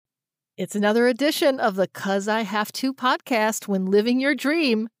It's another edition of the 'Cause I Have To podcast, when living your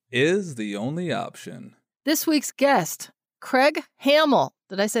dream is the only option. This week's guest, Craig Hammill.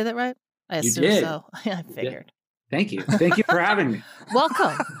 Did I say that right? I assume so. I figured. Thank you. Thank you for having me.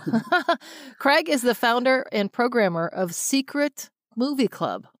 Welcome. Craig is the founder and programmer of Secret Movie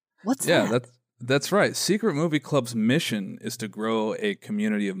Club. What's that? Yeah, that's right. Secret Movie Club's mission is to grow a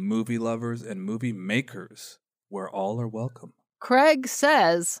community of movie lovers and movie makers where all are welcome. Craig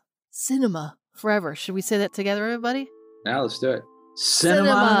says, cinema forever. Should we say that together, everybody? Yeah, let's do it.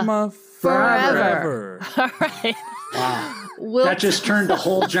 Cinema forever. All right. Wow. That just turned a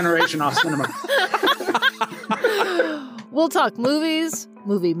whole generation off cinema. We'll talk movies,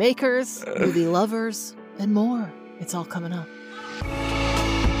 movie makers, movie lovers, and more. It's all coming up.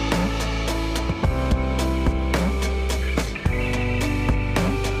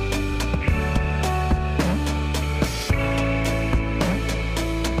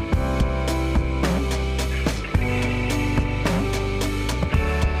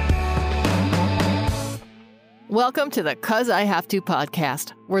 Welcome to the 'Cause I Have To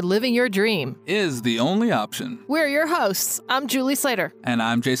podcast, where living your dream is the only option. We're your hosts. I'm Julie Slater. And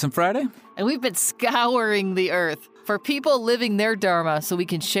I'm Jason Friday. And we've been scouring the earth for people living their dharma so we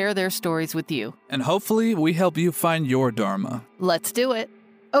can share their stories with you. And hopefully we help you find your dharma. Let's do it.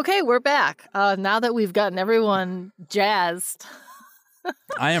 Okay, we're back. Now that we've gotten everyone jazzed.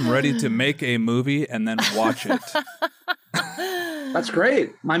 I am ready to make a movie and then watch it. That's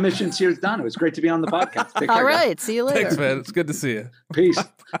great. My mission's here is done. It was great to be on the podcast. Take care, all right. guys. See you later. Thanks, man. It's good to see you. Peace.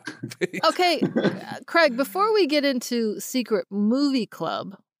 Peace. Okay, Craig, before we get into Secret Movie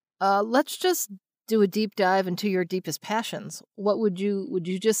Club, let's just do a deep dive into your deepest passions. What would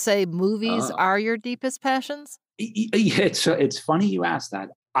you just say movies are your deepest passions? It's funny you asked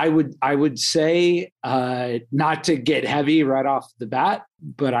that. I would say, not to get heavy right off the bat,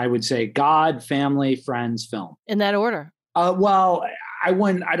 but I would say God, family, friends, film. In that order. Well, I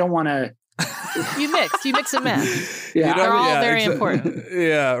don't want to. You mix and match. Yeah, they're all very important.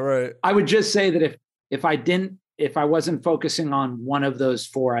 Yeah, right. I would just say that if I wasn't focusing on one of those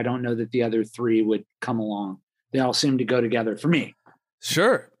four, I don't know that the other three would come along. They all seem to go together for me.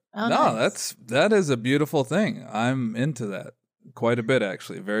 Sure. Oh, no, nice. that is a beautiful thing. I'm into that quite a bit,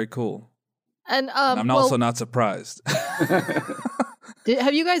 actually. Very cool. And I'm also not surprised.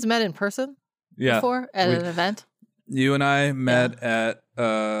 Have you guys met in person before at an event? You and I met at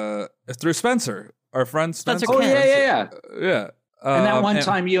through Spencer, our friend Spencer. Oh, yeah. Yeah. And that one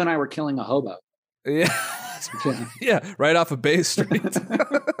time you and I were killing a hobo. Yeah. Yeah, right off of Bay Street.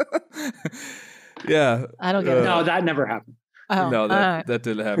 Yeah. I don't get it. No, that never happened. Oh, no, that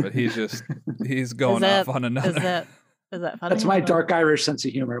didn't happen. He's going off on another. Is that funny? That's my dark Irish sense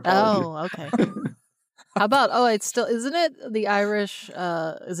of humor. Apologies. Oh, okay. How about, it's still, isn't it the Irish,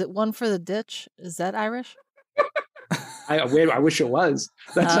 is it one for the ditch? Is that Irish? I wish it was.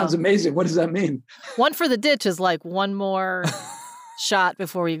 That sounds amazing. What does that mean? One for the ditch is like one more shot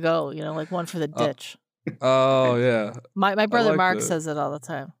before you go, like one for the ditch. Oh, yeah. My brother like Mark that. says it all the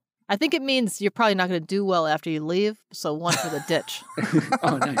time. I think it means you're probably not going to do well after you leave, so one for the ditch.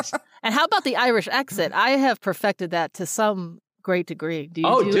 Oh, nice. And how about the Irish exit? I have perfected that to some great degree. Do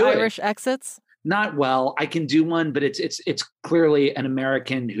you do Irish exits? Not well. I can do one, but it's clearly an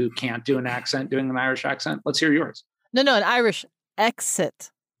American who can't do an accent doing an Irish accent. Let's hear yours. No, an Irish exit.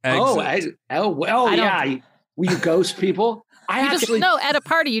 Exit. Yeah. Will you ghost people? At a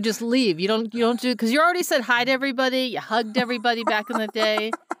party you just leave. You don't do, because you already said hi to everybody. You hugged everybody back in the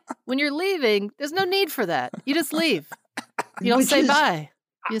day. When you're leaving, there's no need for that. You just leave. You don't say bye.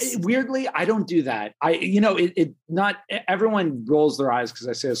 Weirdly, I don't do that. Not everyone rolls their eyes because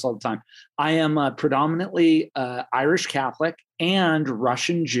I say this all the time. I am predominantly Irish Catholic and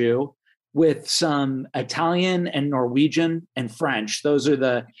Russian Jew with some Italian and Norwegian and French. Those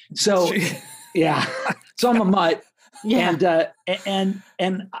are yeah. So I'm a mutt. Yeah. And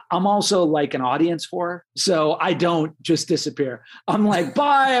I'm also like an audience for her. So I don't just disappear. I'm like,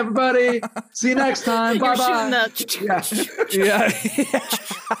 bye everybody. See you next time. Bye bye. Yeah.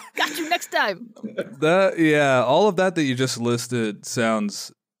 Got you next time. All of that you just listed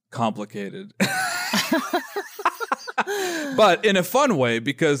sounds complicated. But in a fun way,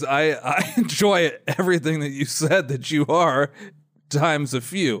 because I enjoy everything that you said that you are times a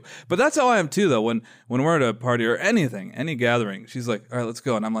few. But that's how I am too, though. When we're at a party or anything, any gathering, she's like, all right, let's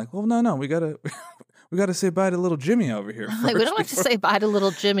go. And I'm like, well, no, we gotta say bye to little Jimmy over here. Like, we don't have to say bye to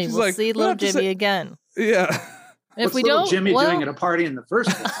little Jimmy. We'll like, see little Jimmy again. Yeah. If we don't, Jimmy doing at a party in the first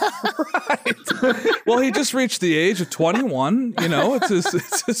place? Right. Well, he just reached the age of 21.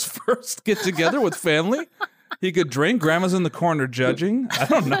 It's his first get together with family. He could drink. Grandma's in the corner judging. I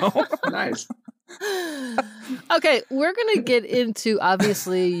don't know. Nice. Okay, we're going to get into,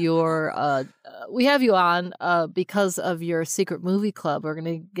 obviously, we have you on because of your secret movie club. We're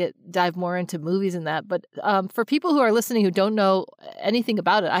going to dive more into movies and that. But for people who are listening who don't know anything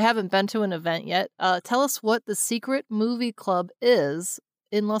about it, I haven't been to an event yet. Tell us what the secret movie club is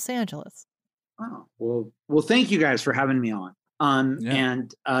in Los Angeles. Oh, well, thank you guys for having me on.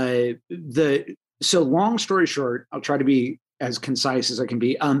 And so long story short, I'll try to be as concise as I can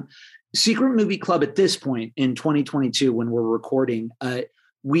be. Secret Movie Club at this point in 2022, when we're recording,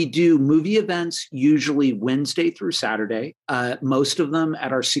 we do movie events usually Wednesday through Saturday, most of them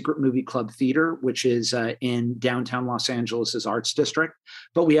at our Secret Movie Club Theater, which is in downtown Los Angeles' Arts District.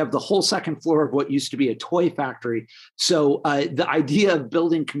 But we have the whole second floor of what used to be a toy factory. So the idea of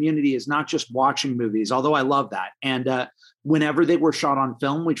building community is not just watching movies, although I love that. And whenever they were shot on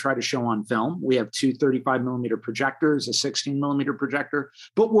film, we try to show on film. We have two 35 millimeter projectors, a 16 millimeter projector,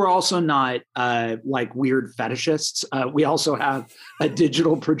 but we're also not like weird fetishists. We also have a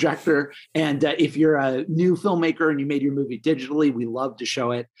digital projector. And if you're a new filmmaker and you made your movie digitally, we love to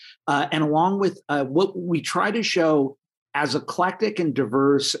show it. And along with what we try to show as eclectic and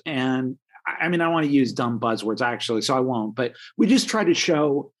diverse, and I mean, I want to use dumb buzzwords actually, so I won't, but we just try to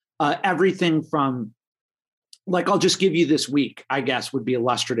show everything from, like, I'll just give you this week, I guess, would be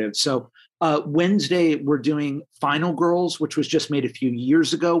illustrative. So Wednesday, we're doing Final Girls, which was just made a few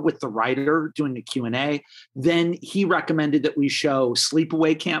years ago with the writer doing a Q&A. Then he recommended that we show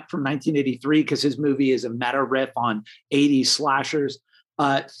Sleepaway Camp from 1983 because his movie is a meta riff on 80s slashers.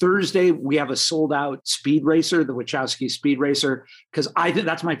 Thursday, we have a sold out Speed Racer, the Wachowski Speed Racer, because I think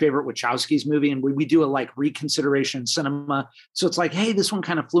that's my favorite Wachowski's movie. And we do a like reconsideration cinema. So it's like, hey, this one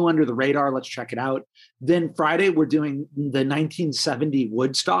kind of flew under the radar. Let's check it out. Then Friday, we're doing the 1970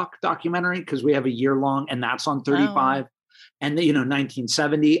 Woodstock documentary because we have a year long and that's on 35 and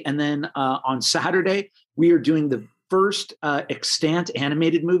 1970. And then on Saturday, we are doing the first extant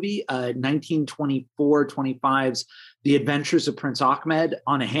animated movie, 1924-25's The Adventures of Prince Ahmed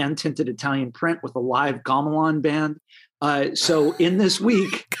on a hand-tinted Italian print with a live gamelan band. So in this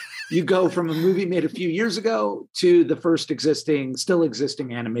week, you go from a movie made a few years ago to the first still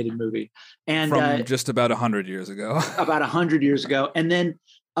existing animated movie. And from just about 100 years ago. About 100 years ago. And then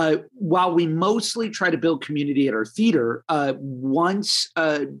while we mostly try to build community at our theater, once,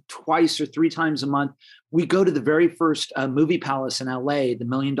 twice, or three times a month, we go to the very first movie palace in LA, the $1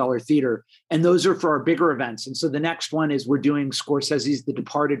 Million Theater, and those are for our bigger events. And so the next one is we're doing Scorsese's The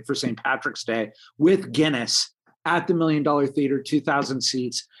Departed for St. Patrick's Day with Guinness at the $1 Million Theater, 2,000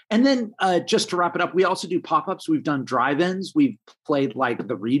 seats. And then just to wrap it up, we also do pop-ups. We've done drive-ins. We've played like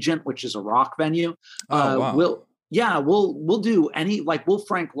the Regent, which is a rock venue. Wow. We'll do we'll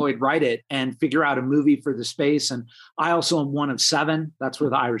Frank Lloyd write it and figure out a movie for the space. And I also am one of 7. That's where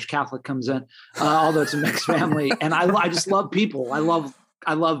the Irish Catholic comes in, although it's a mixed family. And I just love people. I love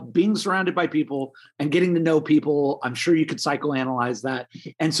being surrounded by people and getting to know people. I'm sure you could psychoanalyze that.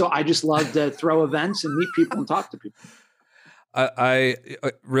 And so I just love to throw events and meet people and talk to people. I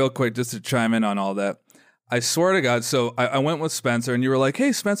real quick, just to chime in on all that. I swear to God, so I went with Spencer, and you were like,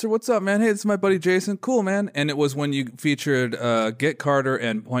 hey, Spencer, what's up, man? Hey, this is my buddy Jason. Cool, man. And it was when you featured Get Carter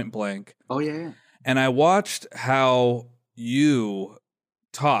and Point Blank. Oh, yeah. And I watched how you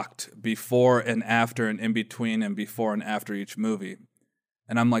talked before and after and in between and before and after each movie.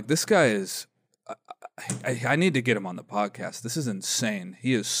 And I'm like, this guy is... I need to get him on the podcast. This is insane.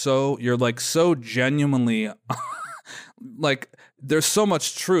 He is you're like so genuinely... like there's so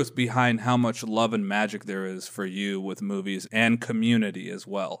much truth behind how much love and magic there is for you with movies and community as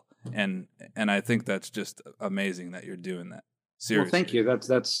well. And I think that's just amazing that you're doing that. Seriously. Well, thank you.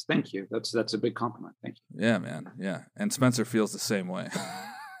 Thank you. That's a big compliment. Thank you. Yeah, man. Yeah. And Spencer feels the same way.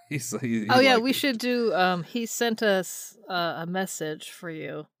 We should do, he sent us a message for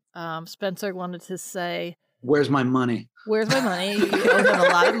you. Spencer wanted to say, where's my money? Where's my money? You owe him a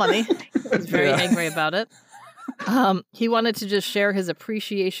lot of money. He's very angry about it. He wanted to just share his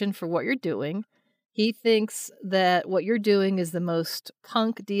appreciation for what you're doing. He thinks that what you're doing is the most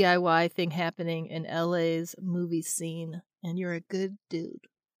punk DIY thing happening in LA's movie scene, and you're a good dude.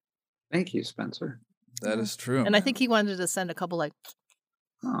 Thank you, Spencer. That is true. And I think he wanted to send a couple like...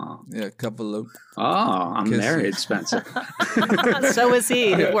 Oh. Yeah, a couple of... Oh, I'm kisses. Married, Spencer. So is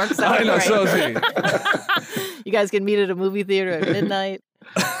he. It works out. I know, great. So is he. You guys can meet at a movie theater at midnight.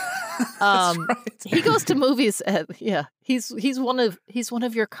 Right. He goes to movies he's one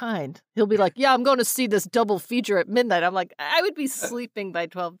of your kind. He'll be like, yeah, I'm going to see this double feature at midnight. I'm like, I would be sleeping by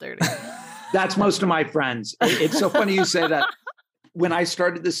 12:30. That's most of my friends. It's so funny you say that. when I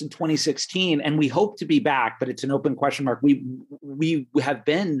started this in 2016, and we hope to be back, but it's an open question mark. We have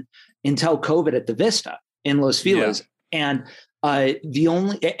been until COVID at the Vista in Los Feliz, and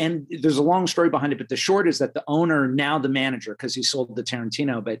and there's a long story behind it, but the short is that the owner, now the manager, because he sold to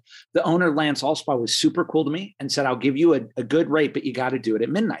Tarantino, but the owner, Lance Allspaw, was super cool to me and said, I'll give you a good rate, but you got to do it at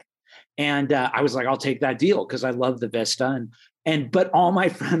midnight. And I was like, I'll take that deal because I love the Vista. But all my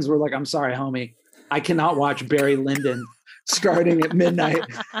friends were like, I'm sorry, homie, I cannot watch Barry Lyndon starting at midnight.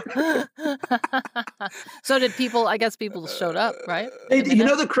 So did people, I guess people showed up, right?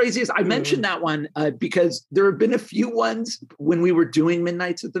 The craziest, I mentioned that one because there have been a few ones when we were doing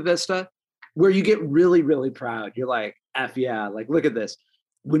Midnights at the Vista where you get really, really proud. You're like, F yeah, like, look at this.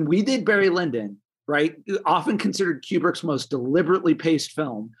 When we did Barry Lyndon, right, often considered Kubrick's most deliberately paced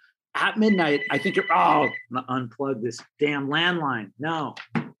film, at midnight, I think, I'm going to unplug this damn landline. No,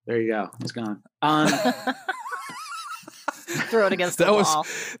 there you go. It's gone. Throw it against the wall.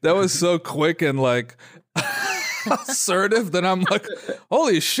 That was so quick and like assertive that I'm like,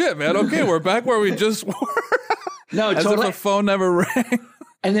 holy shit, man. Okay, we're back where we just were. No, as totally. if the phone never rang.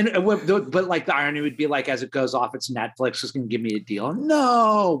 And then, but like the irony would be like, as it goes off, it's Netflix is going to give me a deal.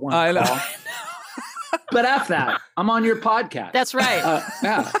 No, I know. But F that. I'm on your podcast. That's right.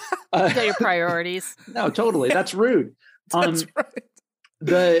 Yeah. You got your priorities. No, totally. That's rude. That's right.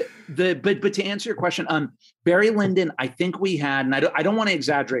 But to answer your question, Barry Lyndon, I think we had, and I don't want to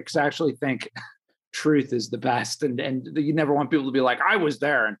exaggerate because I actually think truth is the best, and you never want people to be like, I was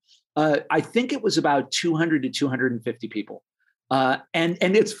there. And I think it was about 200 to 250 people. And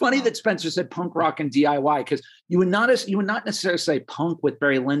it's funny that Spencer said punk rock and DIY because you would not necessarily say punk with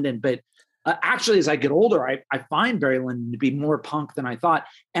Barry Lyndon, but actually, as I get older, I find Barry Lyndon to be more punk than I thought.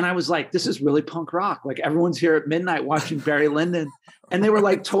 And I was like, this is really punk rock. Like everyone's here at midnight watching Barry Lyndon. And they were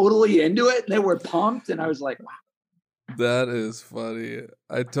like totally into it. And they were pumped. And I was like, wow. That is funny.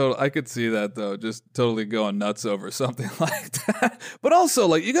 I could see that though, just totally going nuts over something like that. But also,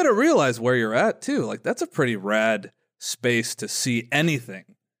 like, you got to realize where you're at too. Like, that's a pretty rad space to see anything.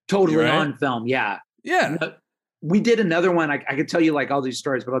 Totally right? on film. Yeah. Yeah. We did another one. I could tell you like all these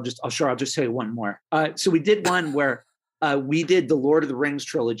stories, but I'll just tell you one more. So we did one where we did the Lord of the Rings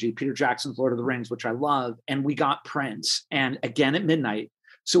trilogy, Peter Jackson's Lord of the Rings, which I love. And we got Prince, and again at midnight.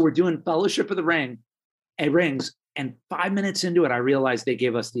 So we're doing Fellowship of the Rings. And 5 minutes into it, I realized they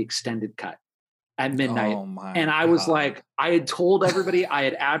gave us the extended cut at midnight. Oh my and I was like, I had told everybody, I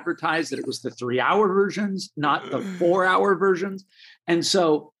had advertised that it was the 3-hour versions, not the 4-hour versions. And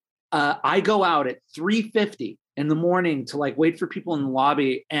so I go out at 3:50 in the morning to like wait for people in the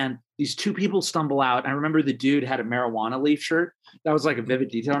lobby, and these two people stumble out. I remember the dude had a marijuana leaf shirt. That was like a vivid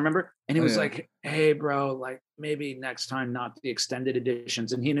detail, I remember. And he was like, hey bro, like maybe next time, not the extended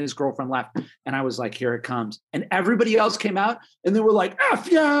editions. And he and his girlfriend left. And I was like, here it comes. And everybody else came out and they were like, F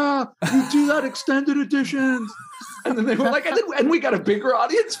yeah, you do that extended editions. And then they were like, and we got a bigger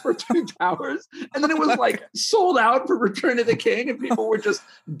audience for 2 hours. And then it was like sold out for Return of the King. And people were just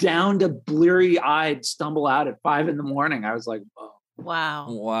down to bleary eyed stumble out at 5 a.m. I was like, whoa.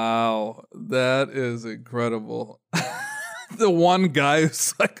 Wow. That is incredible. The one guy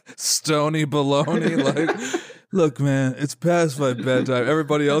who's like stony baloney, like, look, man, it's past my bedtime.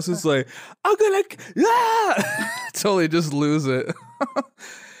 Everybody else is like, I'm gonna, totally just lose it.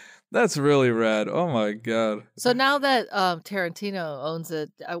 That's really rad. Oh my God. So now that Tarantino owns it,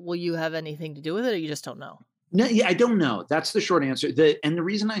 will you have anything to do with it, or you just don't know? No, yeah, I don't know. That's the short answer. And the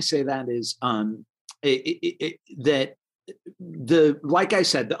reason I say that is that like I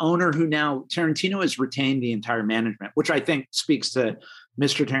said, the owner who now Tarantino has retained the entire management, which I think speaks to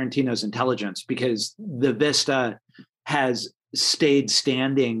Mr. Tarantino's intelligence, because the Vista has stayed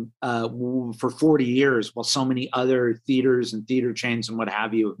standing for 40 years while so many other theaters and theater chains and what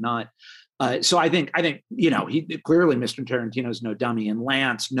have you have not. So I think, he clearly, Mr. Tarantino's no dummy, and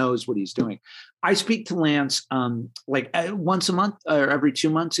Lance knows what he's doing. I speak to Lance once a month or every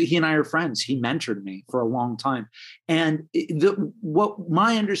 2 months. He and I are friends. He mentored me for a long time. And what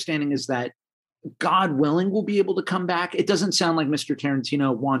my understanding is that, God willing, we'll be able to come back. It doesn't sound like Mr.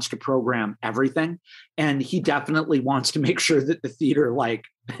 Tarantino wants to program everything. And he definitely wants to make sure that the theater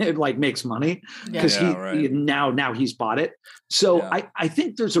makes money, because now he's bought it. So I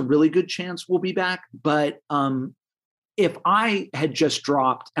think there's a really good chance we'll be back. But if I had just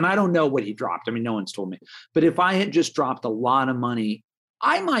dropped, and I don't know what he dropped, I mean, no one's told me, but if I had just dropped a lot of money,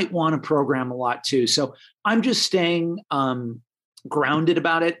 I might want to program a lot too. So I'm just staying grounded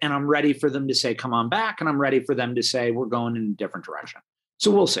about it, and I'm ready for them to say, come on back. And I'm ready for them to say, we're going in a different direction. So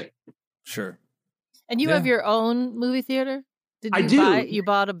we'll see. Sure. And you have your own movie theater? You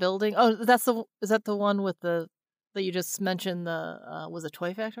bought a building? Oh, is that the one with the that you just mentioned, the was it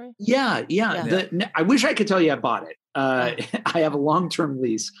Toy Factory? Yeah. I wish I could tell you I bought it. I have a long-term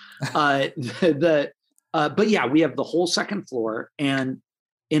lease. But yeah, we have the whole second floor, and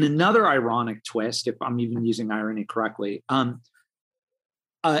in another ironic twist, if I'm even using irony correctly,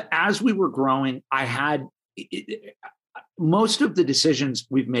 as we were growing, I had most of the decisions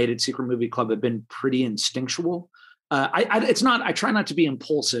we've made at Secret Movie Club have been pretty instinctual. I try not to be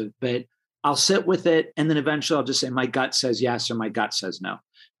impulsive, but I'll sit with it, and then eventually I'll just say my gut says yes or my gut says no.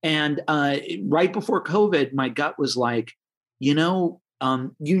 And right before COVID, my gut was like, you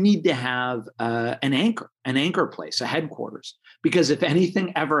need to have an anchor place, a headquarters, because if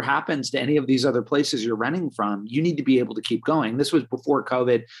anything ever happens to any of these other places you're renting from, you need to be able to keep going. This was before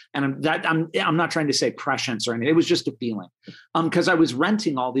COVID, and I'm not trying to say prescience or anything. It was just a feeling, because I was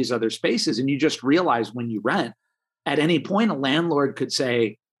renting all these other spaces, and you just realize when you rent, at any point, a landlord could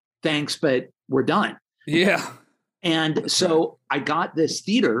say, "Thanks, but we're done." Yeah. And so I got this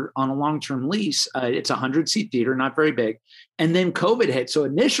theater on a long-term lease. It's a 100-seat theater, not very big. And then COVID hit. So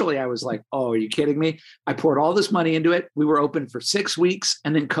initially I was like, oh, are you kidding me? I poured all this money into it. We were open for 6 weeks,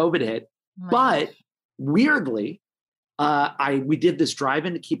 and then COVID hit. But weirdly, we did this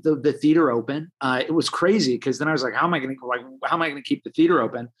drive-in to keep the theater open. It was crazy, because then I was like, how am I going to keep the theater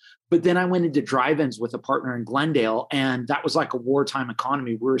open? But then I went into drive-ins with a partner in Glendale, and that was like a wartime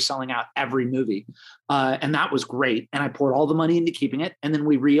economy. We were selling out every movie, and that was great. And I poured all the money into keeping it, and then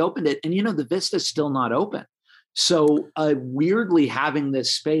we reopened it. And the Vista's still not open. So weirdly, having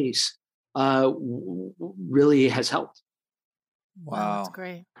this space really has helped. Wow, that's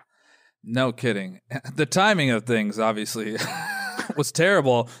great. No kidding. The timing of things obviously was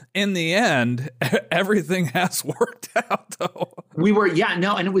terrible. In the end, everything has worked out, though.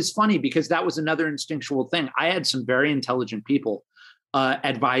 And it was funny, because that was another instinctual thing. I had some very intelligent people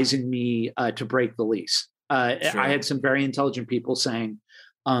advising me to break the lease. Sure. I had some very intelligent people saying,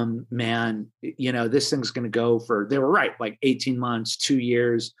 man, this thing's going to go for, they were right, like 18 months, 2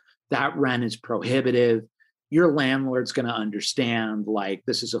 years. That rent is prohibitive. Your landlord's going to understand, like,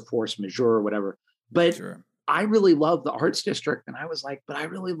 this is a force majeure or whatever. But sure. I really love the Arts District. And I was like, but I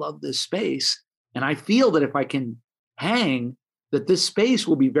really love this space. And I feel that if I can hang, that this space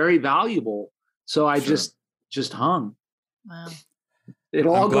will be very valuable. So I just hung. Wow.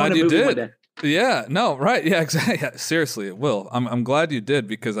 It'll all go in a movie one day. Yeah, no, right. Yeah, exactly. Yeah, seriously, it will. I'm glad you did,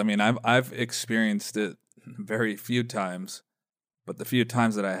 because I mean, I've experienced it very few times. But the few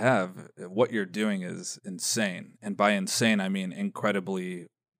times that I have, what you're doing is insane. And by insane, I mean incredibly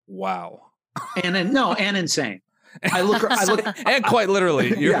wow. And insane. I look, and quite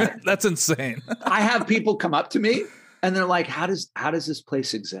literally, that's insane. I have people come up to me and they're like, how does this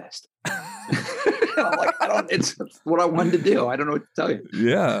place exist? I'm like, it's what I wanted to do. I don't know what to tell you.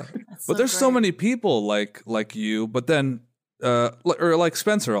 Yeah. But there's so many people like you, but then, or like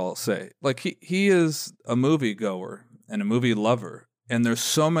Spencer, I'll say, like he is a movie goer and a movie lover. And there's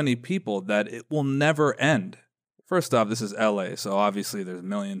so many people that it will never end. First off, this is LA, so obviously there's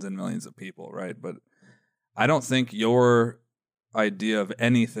millions and millions of people, right? But I don't think your idea of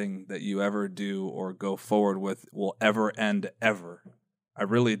anything that you ever do or go forward with will ever end ever. I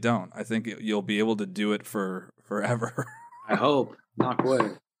really don't. I think you'll be able to do it for forever. I hope. Knock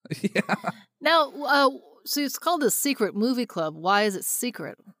wood. Yeah. Now, so it's called the Secret Movie Club. Why is it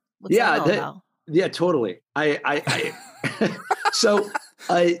secret? What's that all about? Yeah, totally. So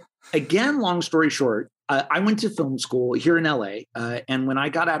again, long story short, I went to film school here in LA. And when I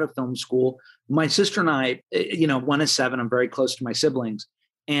got out of film school, my sister and I, one is 7, I'm very close to my siblings.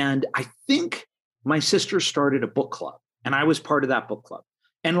 And I think my sister started a book club, and I was part of that book club.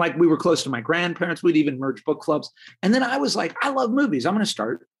 And like, we were close to my grandparents, we'd even merge book clubs. And then I was like, I love movies. I'm going to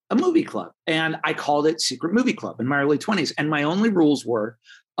start a movie club. And I called it Secret Movie Club in my early 20s. And my only rules were,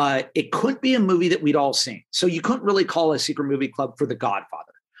 it couldn't be a movie that we'd all seen. So you couldn't really call a Secret Movie Club for The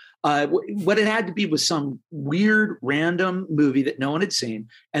Godfather. What it had to be was some weird, random movie that no one had seen.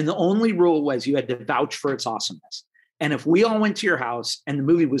 And the only rule was you had to vouch for its awesomeness. And if we all went to your house and the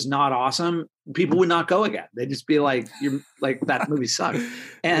movie was not awesome, people would not go again. They'd just be like, "You're like, that movie sucked."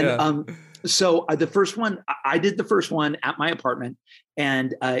 And so the first one, I did the first one at my apartment,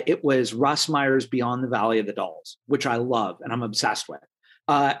 and it was Russ Meyer's Beyond the Valley of the Dolls, which I love and I'm obsessed with.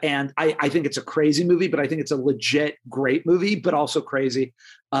 And I think it's a crazy movie, but I think it's a legit great movie, but also crazy.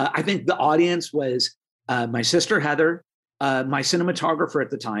 I think the audience was my sister, Heather, my cinematographer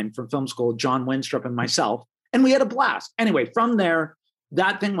at the time from film school, John Winstrup, and myself. And we had a blast. Anyway, from there,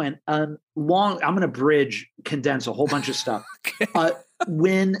 that thing went long. I'm going to condense a whole bunch of stuff. Okay.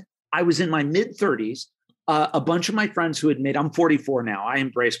 When I was in my mid-30s, A bunch of my friends who had made, I'm 44 now. I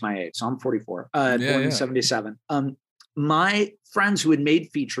embrace my age. So I'm 44, born in 77. My friends who had made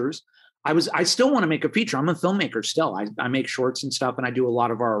features, I still want to make a feature. I'm a filmmaker still. I make shorts and stuff, and I do a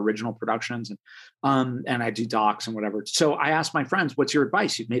lot of our original productions, and I do docs and whatever. So I asked my friends, what's your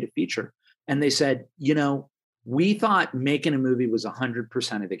advice? You've made a feature. And they said, we thought making a movie was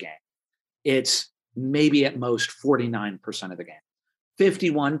 100% of the game. It's maybe at most 49% of the game.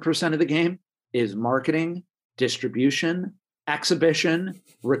 51% of the game is marketing, distribution, exhibition,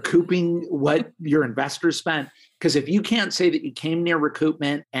 recouping what your investors spent. Because if you can't say that you came near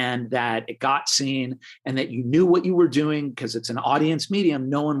recoupment and that it got seen and that you knew what you were doing because it's an audience medium,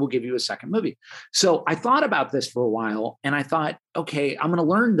 no one will give you a second movie. So I thought about this for a while, and I thought, okay, I'm going to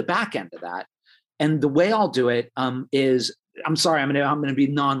learn the back end of that. And the way I'll do it is, I'm sorry, I'm going to be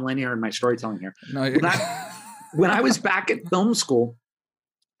non-linear in my storytelling here. No, when I was back at film school,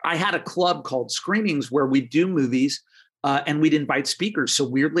 I had a club called Screenings where we do movies and we'd invite speakers. So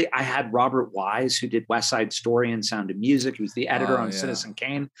weirdly, I had Robert Wise, who did West Side Story and Sound of Music. He was the editor on Citizen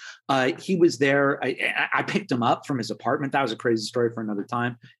Kane. He was there. I picked him up from his apartment. That was a crazy story for another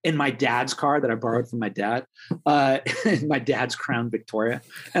time. In my dad's car that I borrowed from my dad, my dad's Crown Victoria.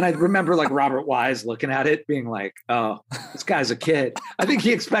 And I remember like Robert Wise looking at it being like, oh, this guy's a kid. I think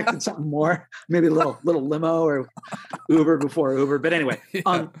he expected something more, maybe a little limo or Uber before Uber. But anyway,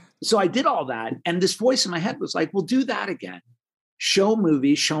 so I did all that. And this voice in my head was like, we'll do that again. Show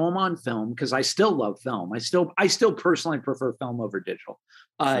movies, show them on film, because I still love film. I still personally prefer film over digital.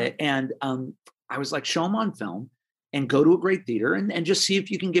 And I was like, show them on film and go to a great theater and just see if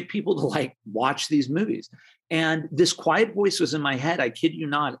you can get people to like watch these movies. And this quiet voice was in my head, I kid you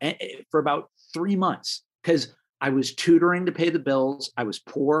not, for about 3 months, because I was tutoring to pay the bills. I was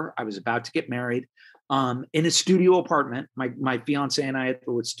poor. I was about to get married. In a studio apartment. My fiance and I had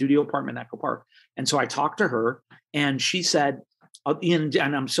a studio apartment in Echo Park. And so I talked to her, and she said, and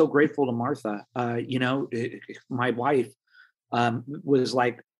I'm so grateful to Martha, my wife was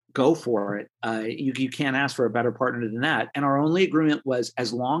like, go for it. You can't ask for a better partner than that. And our only agreement was,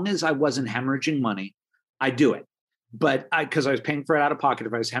 as long as I wasn't hemorrhaging money, I'd do it. But because I was paying for it out of pocket,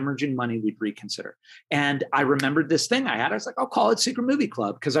 if I was hemorrhaging money, we'd reconsider. And I remembered this thing I had. I was like, I'll call it Secret Movie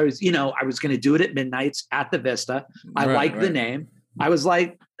Club, because I was going to do it at midnights at the Vista. I like the name. I was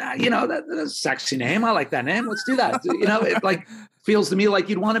like, that's a sexy name. I like that name. Let's do that. It like feels to me like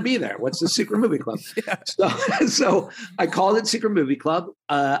you'd want to be there. What's the Secret Movie Club? So I called it Secret Movie Club.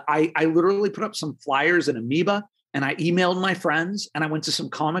 I literally put up some flyers in Amoeba, and I emailed my friends, and I went to some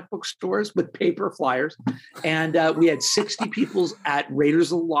comic book stores with paper flyers. And we had 60 people at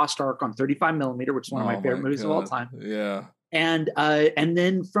Raiders of the Lost Ark on 35 millimeter, which is one of my favorite movies of all time. Yeah. And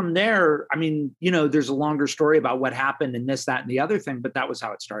then from there, I mean, there's a longer story about what happened and this, that, and the other thing, but that was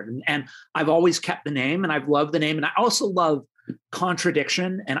how it started. And I've always kept the name, and I've loved the name. And I also love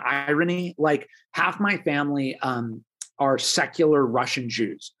contradiction and irony. Like half my family are secular Russian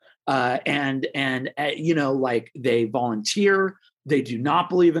Jews. And like they volunteer, they do not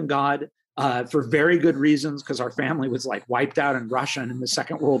believe in God for very good reasons, because our family was like wiped out in Russia in the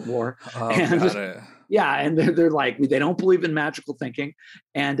Second World War. And they're like, they don't believe in magical thinking,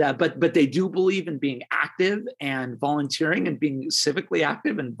 and but they do believe in being active and volunteering and being civically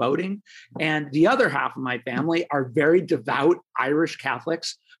active and voting. And the other half of my family are very devout Irish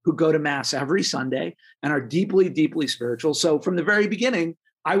Catholics who go to mass every Sunday and are deeply, deeply spiritual. So from the very beginning,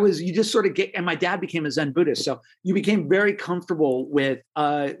 you just sort of get, and my dad became a Zen Buddhist. So you became very comfortable with,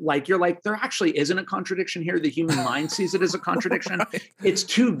 you're like, there actually isn't a contradiction here. The human mind sees it as a contradiction. Right. It's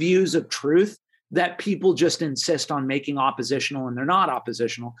two views of truth that people just insist on making oppositional, and they're not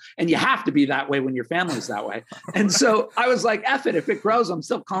oppositional. And you have to be that way when your family's that way. And so I was like, F it. If it grows, I'm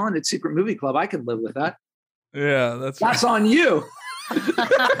still calling it Secret Movie Club. I can live with that. Yeah, that's on you.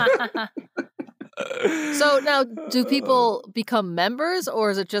 So now, do people become members, or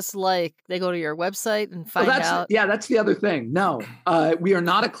is it just like they go to your website and find out? Yeah, that's the other thing. No, we are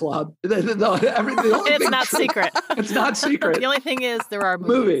not a club. It's not secret. It's not secret. The only thing is there are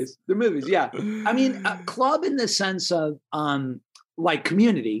movies. The movies, yeah. I mean, a club in the sense of like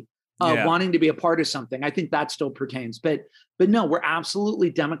community, wanting to be a part of something. I think that still pertains. But no, we're absolutely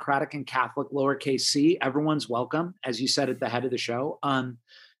democratic and Catholic, lowercase c. Everyone's welcome, as you said at the head of the show.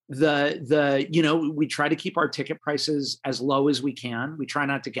 We try to keep our ticket prices as low as we can. We try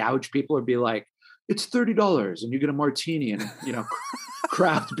not to gouge people or be like, it's $30 and you get a martini and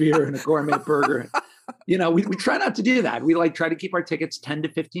craft beer and a gourmet burger. We try not to do that. We try to keep our tickets $10 to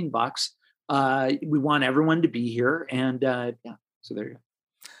 $15. We want everyone to be here, and so there you go.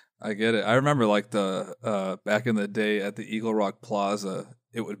 I get it. I remember like the back in the day at the Eagle Rock Plaza,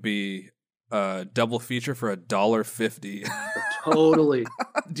 it would be double feature for $1.50. Totally.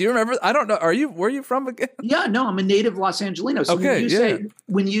 Do you remember? I don't know. Where are you from again? Yeah, no, I'm a native Los Angelino. So Okay,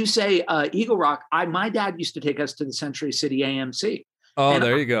 when you say Eagle Rock, my dad used to take us to the Century City AMC. Oh, and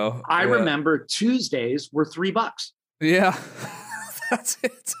there you go. I remember Tuesdays were $3. Yeah, that's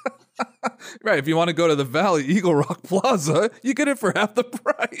it. Right. If you want to go to the Valley Eagle Rock Plaza, you get it for half the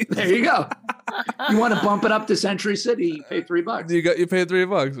price. There you go. You want to bump it up to Century City, you pay $3. You pay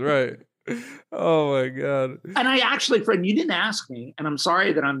 $3, right? Oh my God. And I actually, Fred, you didn't ask me, and I'm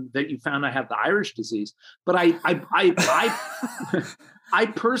sorry that you found I have the Irish disease, but I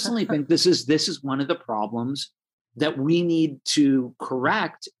personally think this is one of the problems that we need to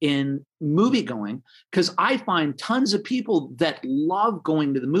correct in movie going, because I find tons of people that love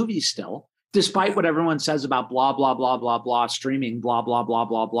going to the movies still, despite what everyone says about blah, blah, blah, blah, blah, streaming, blah, blah, blah,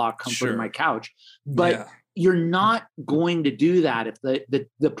 blah, blah, comfort in my couch. But you're not going to do that if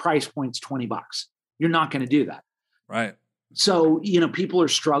the price point's $20. You're not going to do that. Right. So, people are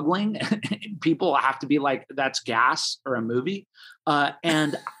struggling. People have to be like, that's gas or a movie.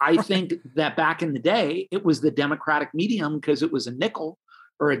 And I think that back in the day, it was the democratic medium because it was a nickel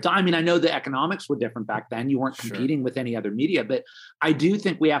or a dime. I mean, I know the economics were different back then. You weren't competing with any other media, but I do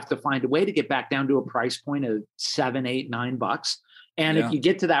think we have to find a way to get back down to a price point of $7, $8, $9. And if you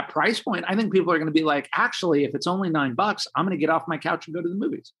get to that price point, I think people are going to be like, actually, if it's only $9, I'm going to get off my couch and go to the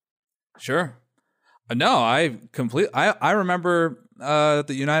movies. Sure. No, I remember the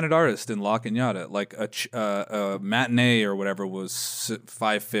United Artists in La Cañada, like a matinee or whatever was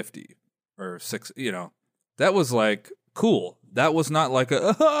 $5.50 or $6. That was like cool. That was not like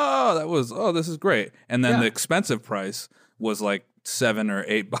that was, this is great. And then the expensive price was like $7 or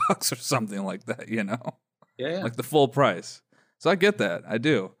 $8 or something like that. Like the full price. So I get that. I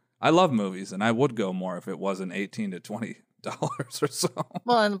do. I love movies, and I would go more if it wasn't $18 to $20 or so.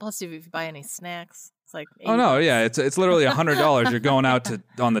 Well, and plus, if you buy any snacks, it's like $8. Oh no, yeah, it's literally $100. You're going out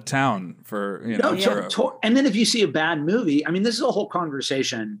on the town for and then if you see a bad movie, I mean, this is a whole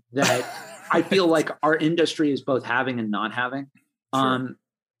conversation that I feel like our industry is both having and not having. And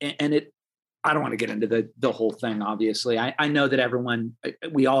I don't want to get into the whole thing. Obviously, I know that everyone,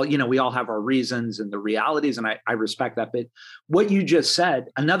 we all have our reasons and the realities, and I respect that. But what you just said,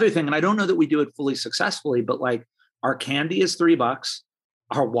 another thing, and I don't know that we do it fully successfully, but like our candy is $3,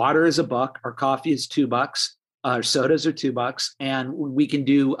 our water is $1, our coffee is $2, our sodas are $2, and we can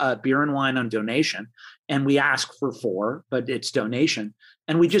do beer and wine on donation. And we ask for $4, but it's donation.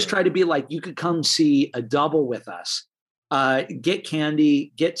 And we just try to be like, you could come see a double with us. Get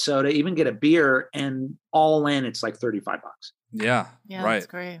candy, get soda, even get a beer, and all in, it's like $35. Yeah, right. That's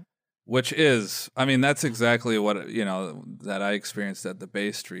great. Which is, I mean, that's exactly what that I experienced at the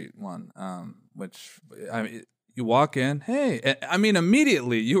Bay Street one. Which I mean, you walk in, hey, I mean,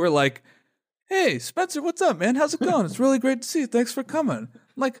 immediately you were like, "Hey, Spencer, what's up, man? How's it going? It's really great to see you. Thanks for coming."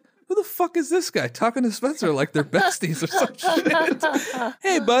 I'm like, who the fuck is this guy talking to Spencer like they're besties or some shit?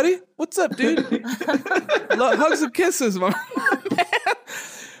 Hey, buddy, what's up, dude? Hugs and kisses, my man.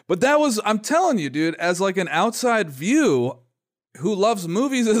 But that was, I'm telling you, dude, as like an outside view who loves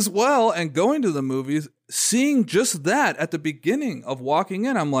movies as well and going to the movies, seeing just that at the beginning of walking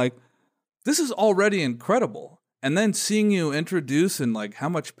in, I'm like, this is already incredible. And then seeing you introduce and like how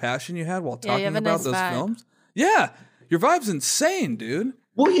much passion you had while talking about those films. Yeah, your vibe's insane, dude.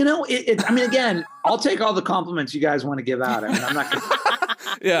 Well, I mean, again, I'll take all the compliments you guys want to give out. I mean, I'm not going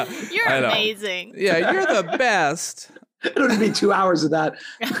to. Yeah. You're amazing. Yeah, you're the best. It would be 2 hours of that.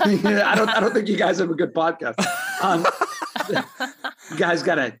 I don't think you guys have a good podcast. You guys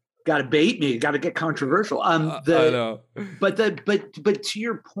gotta bait me. Got to get controversial. I know. But to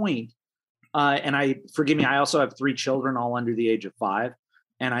your point, and forgive me, I also have 3 children, all under the age of 5.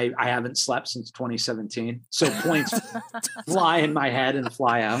 And I haven't slept since 2017. So points fly in my head and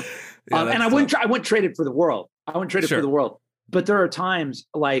fly out. Yeah, and I wouldn't trade it for the world. I wouldn't trade it for the world. But there are times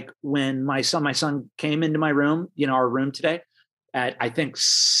like when my son came into my room, our room today at, I think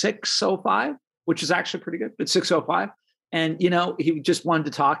 6:05, which is actually pretty good, but 6:05. And, he just wanted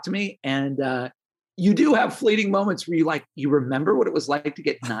to talk to me. And you do have fleeting moments where you remember what it was like to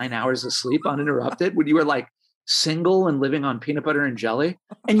get 9 hours of sleep uninterrupted when you were like single and living on peanut butter and jelly,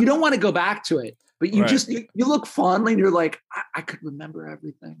 and you don't want to go back to it, but you just you look fondly and you're like, I could remember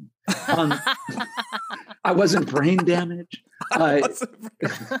everything. I wasn't brain damaged. Right,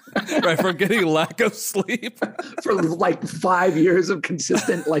 for getting lack of sleep for like 5 years of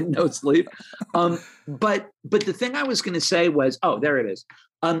consistent like no sleep. But the thing I was going to say was, there it is.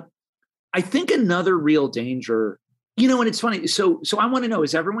 I think another real danger, and it's funny. So I want to know,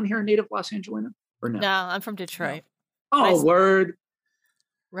 is everyone here a native Los Angelino? Or no? No, I'm from Detroit. Oh, word.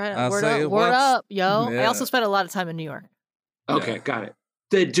 Right. Word up, yo. Yeah. I also spent a lot of time in New York. Okay, got it.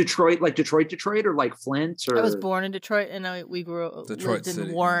 The Detroit, like Detroit, or like Flint, or I was born in Detroit, and we lived in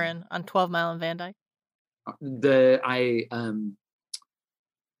City, Warren on 12 Mile and Van Dyke.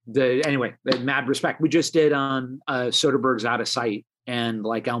 Anyway, mad respect. We just did Soderbergh's Out of Sight and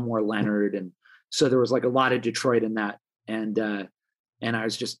like Elmore Leonard, and so there was like a lot of Detroit in that, and I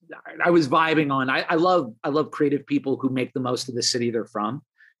was vibing on. I love creative people who make the most of the city they're from,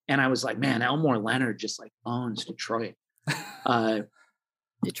 and I was like, man, Elmore Leonard just like owns Detroit.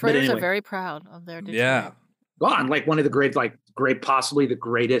 Detroiters are very proud of their Detroit. Yeah. Gone like one of the possibly the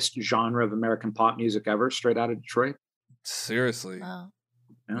greatest genre of American pop music ever, straight out of Detroit. Seriously. Oh.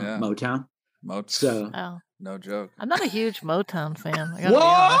 Yeah. Motown. So, no joke. I'm not a huge Motown fan. I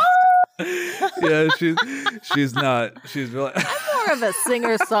gotta be honest. Yeah, she's not. She's really. I'm more of a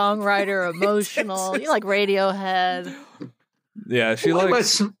singer songwriter, emotional. You like Radiohead. Yeah,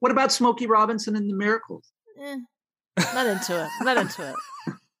 what about Smokey Robinson and the Miracles? Not into it.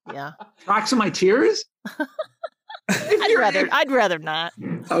 Yeah. Tracks of My Tears? I'd rather not.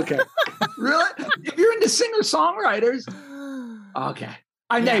 Okay. Really? If you're into singer-songwriters. Okay.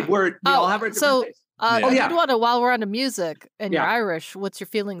 We all have our different tastes. While we're on to music and you're Irish, what's your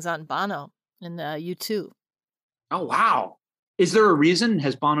feelings on Bono and U2? Oh, wow. Is there a reason?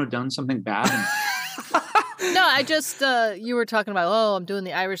 Has Bono done something bad? No, I just, you were talking about, I'm doing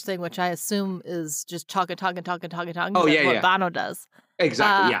the Irish thing, which I assume is just talking. Oh, yeah, what Bono does.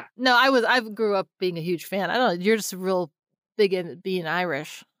 Exactly, yeah. No, I grew up being a huge fan. I don't know, you're just real big in being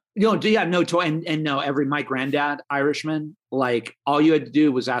Irish. No, and no, my granddad, Irishman, like all you had to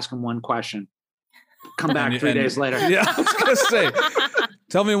do was ask him one question. Come back 3 days later. Yeah, I was going to say,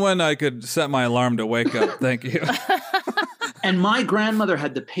 tell me when I could set my alarm to wake up. Thank you. And my grandmother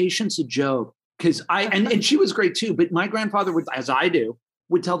had the patience of Job. Because and she was great too, but my grandfather would, as I do,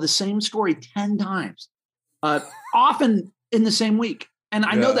 would tell the same story 10 times, often in the same week. And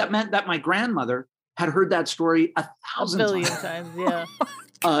I know that meant that my grandmother had heard that story 1,000 billion times. Yeah.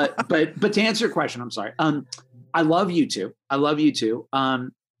 But to answer your question, I'm sorry. I love U2.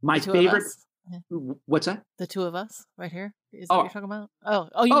 My favorite. What's that? The two of us right here. Is that what you're talking about?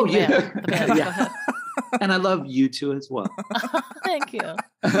 The band. Yeah. And I love U2 as well. Thank you.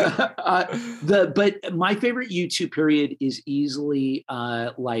 But my favorite U2 period is easily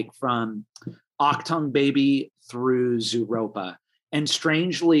like from Octung Baby through Zooropa. And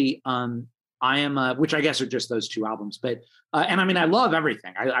strangely, I am, which I guess are just those two albums. But and I mean, I love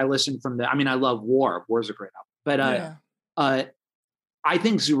everything. I listen from I love War. War's a great album. But I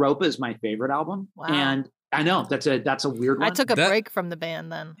think Zooropa is my favorite album. Wow. And I know that's a weird one. I took a break from the band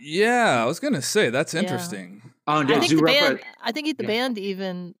then. Yeah, I was gonna say that's interesting. Oh, no, I think the band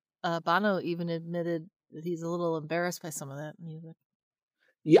even Bono even admitted that he's a little embarrassed by some of that music.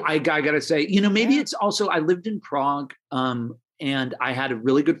 Yeah, I gotta say, maybe it's also I lived in Prague, and I had a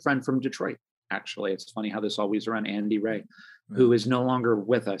really good friend from Detroit. Actually, it's funny how this always around Andy Ray, who is no longer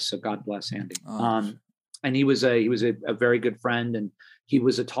with us. So God bless Andy. And he was a very good friend, and he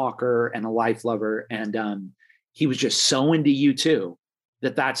was a talker and a life lover, and he was just so into U2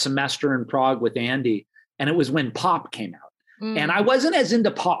 that semester in Prague with Andy, and it was when pop came out. And I wasn't as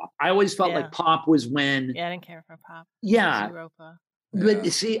into pop. I always felt like pop was when I didn't care for pop. Yeah. Europa. But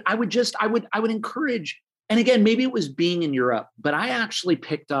you see, I would encourage, and again, maybe it was being in Europe, but I actually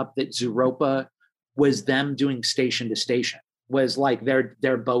picked up that Zooropa was them doing station to station, was like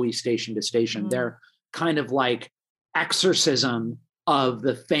their Bowie station to station, their kind of like exorcism of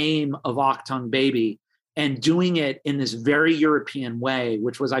the fame of Octung Baby, and doing it in this very European way,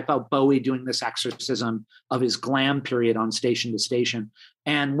 which was, I felt Bowie doing this exorcism of his glam period on station to station.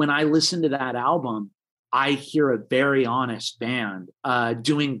 And when I listened to that album, I hear a very honest band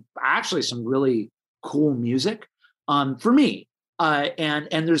doing actually some really cool music for me. And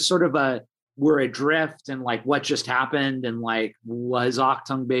there's sort of we're adrift and like what just happened, and like, was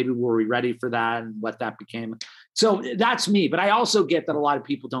Octung Baby, were we ready for that, and what that became. So that's me. But I also get that a lot of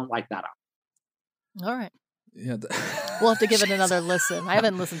people don't like that album. All right. Yeah. We'll have to give it another listen. I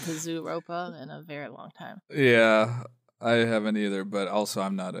haven't listened to Zooropa in a very long time. Yeah, I haven't either, but also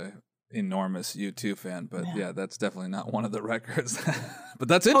I'm not a enormous U2 fan, but yeah, that's definitely not one of the records. But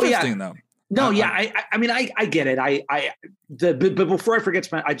that's interesting though. No, I mean, I get it. But before I forget,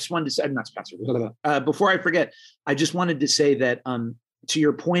 I just wanted to say, not Spencer. Before I forget, I just wanted to say that to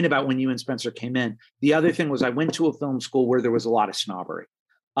your point about when you and Spencer came in, the other thing was I went to a film school where there was a lot of snobbery.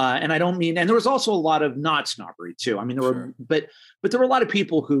 And I don't mean, and there was also a lot of not snobbery too. I mean, there were, but there were a lot of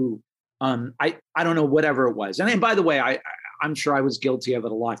people who, I don't know, whatever it was. And by the way, I'm sure I was guilty of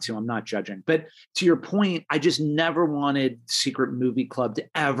it a lot too. I'm not judging. But to your point, I just never wanted Secret Movie Club to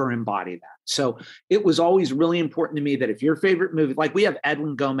ever embody that. So it was always really important to me that if your favorite movie, like we have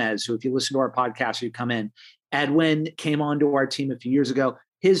Edwin Gomez, who if you listen to our podcast, you come in, Edwin came onto our team a few years ago.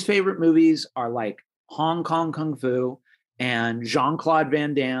 His favorite movies are like Hong Kong Kung Fu and Jean-Claude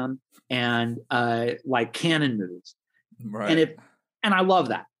Van Damme and like canon movies. Right. And I love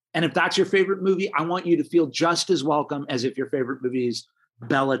that. And if that's your favorite movie, I want you to feel just as welcome as if your favorite movie is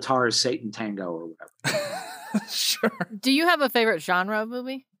Bellatar's Satan Tango or whatever. Sure. Do you have a favorite genre of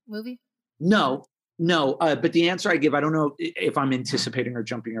movie? No. But the answer I give, I don't know if I'm anticipating or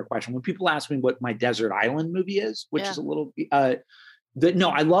jumping your question. When people ask me what my desert island movie is, which is a little, no,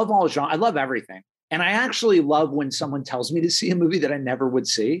 I love all genres. I love everything. And I actually love when someone tells me to see a movie that I never would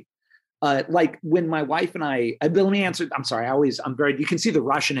see. Like when my wife and I, let me answer. I'm sorry. You can see the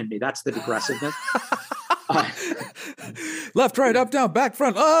Russian in me. That's the aggressiveness. Left, right, up, down, back,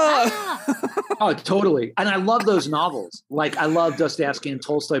 front. Oh, totally. And I love those novels. Like I love Dostoevsky and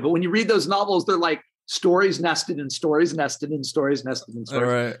Tolstoy. But when you read those novels, they're like stories nested in stories, nested in stories, nested in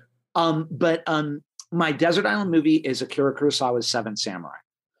stories. All right. But my desert island movie is Akira Kurosawa's Seven Samurai.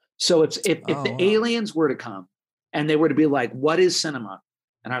 So if the aliens were to come and they were to be like, what is cinema?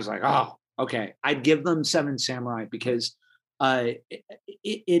 And I was like, oh, okay. I'd give them Seven Samurai because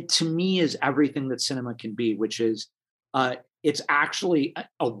it to me is everything that cinema can be, which is it's actually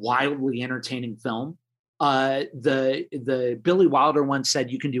a wildly entertaining film. The Billy Wilder once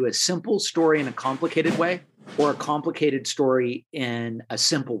said you can do a simple story in a complicated way or a complicated story in a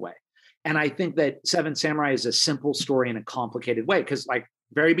simple way. And I think that Seven Samurai is a simple story in a complicated way because like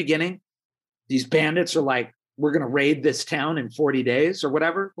very beginning, these bandits are like, we're going to raid this town in 40 days or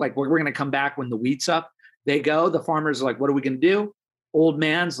whatever. Like we're going to come back when the wheat's up. They go, the farmers are like, what are we going to do? Old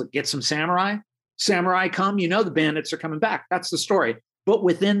man's like, get some samurai. Samurai come, the bandits are coming back. That's the story. But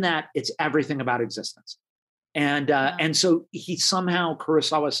within that, it's everything about existence. And so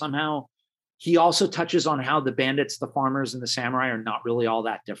Kurosawa he also touches on how the bandits, the farmers, and the samurai are not really all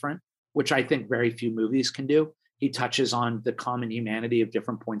that different, which I think very few movies can do. He touches on the common humanity of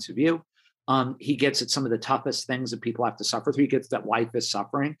different points of view. He gets at some of the toughest things that people have to suffer through. He gets that life is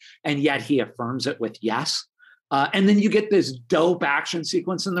suffering, and yet he affirms it with yes. And then you get this dope action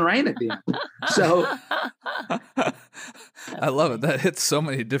sequence in the rain at the end. So I love it. That hits so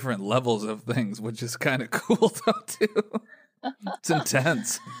many different levels of things, which is kind of cool though too. It's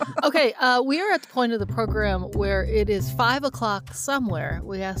intense. Okay, we are at the point of the program where it is 5:00 somewhere.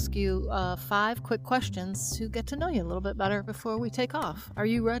 We ask you 5 quick questions to get to know you a little bit better before we take off. Are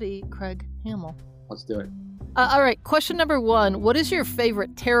you ready, Craig Hammill? Let's do it. All right, question number 1. What is your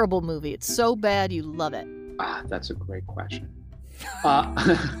favorite terrible movie? It's so bad you love it. That's a great question.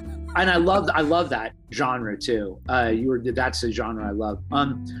 And I love that genre too. That's a genre I love.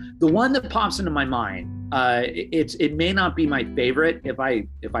 The one that pops into my mind, it may not be my favorite. If I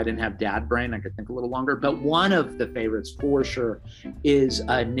didn't have dad brain, I could think a little longer. But one of the favorites for sure is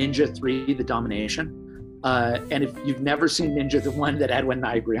Ninja 3: The Domination. And if you've never seen Ninja, the one that Edwin and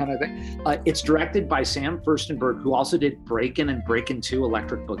I agree on, I think it's directed by Sam Furstenberg, who also did Breakin' and Breakin' 2: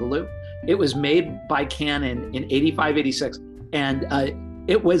 Electric Boogaloo. It was made by Canon in 85, 86. And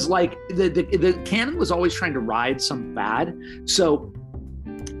it was like the Canon was always trying to ride some fad. So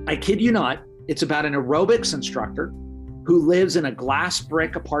I kid you not, it's about an aerobics instructor who lives in a glass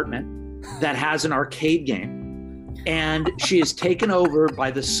brick apartment that has an arcade game. And she is taken over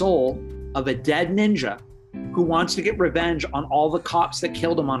by the soul of a dead ninja who wants to get revenge on all the cops that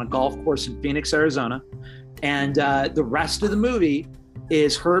killed him on a golf course in Phoenix, Arizona. And the rest of the movie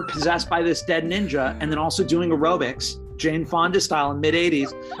is her possessed by this dead ninja and then also doing aerobics, Jane Fonda style in mid-'80s,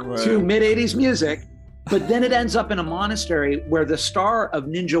 to mid-'80s music. But then it ends up in a monastery where the star of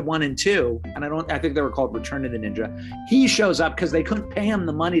Ninja 1 and 2, and I think they were called Return of the Ninja, he shows up because they couldn't pay him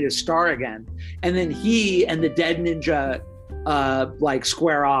the money to star again. And then he and the dead ninja like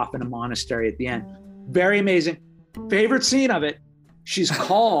square off in a monastery at the end. Very amazing. Favorite scene of it, she's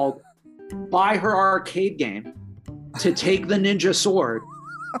called by her arcade game to take the ninja sword,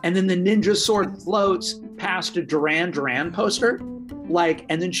 and then the ninja sword floats past a Duran Duran poster,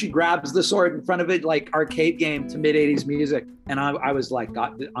 and then she grabs the sword in front of it, like arcade game to mid-'80s music, and I was like,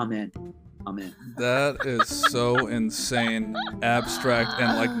 God, I'm in. That is so insane, abstract,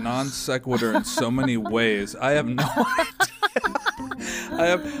 and like non sequitur in so many ways. I have no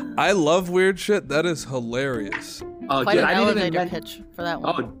idea. I love weird shit. That is hilarious. Oh, quite an elevator pitch for that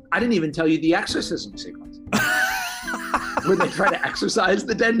one. Oh, I didn't even tell you the exorcism sequence. Where they try to exorcise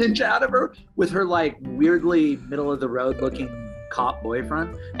the dead ninja out of her with her like weirdly middle of the road looking cop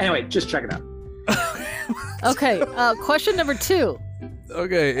boyfriend. Anyway, just check it out. Okay, question number 2.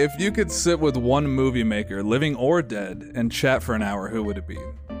 Okay, if you could sit with one movie maker, living or dead, and chat for an hour, who would it be?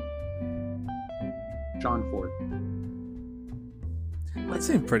 John Ford. That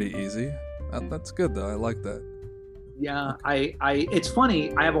seemed pretty easy. That's good though. I like that. Yeah, it's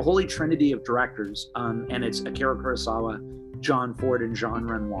funny. I have a holy trinity of directors, and it's Akira Kurosawa, John Ford, and Jean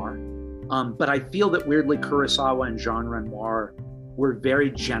Renoir. But I feel that weirdly Kurosawa and Jean Renoir were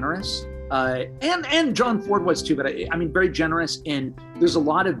very generous. And John Ford was too, but I mean, very generous in, there's a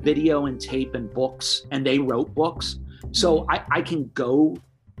lot of video and tape and books, and they wrote books. So I can go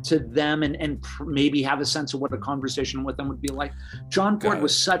to them and maybe have a sense of what a conversation with them would be like. John Ford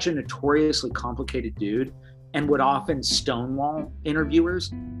was such a notoriously complicated dude and would often stonewall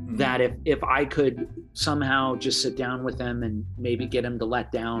interviewers that if I could somehow just sit down with him and maybe get him to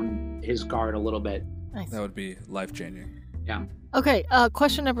let down his guard a little bit. Nice. That would be life-changing. Yeah. Okay,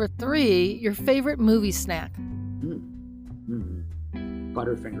 question number 3, your favorite movie snack?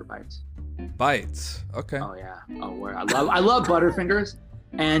 Butterfinger bites. Bites. Okay. Oh yeah. Oh, I love Butterfingers,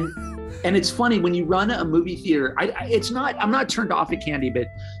 and it's funny when you run a movie theater. I'm not turned off at candy, but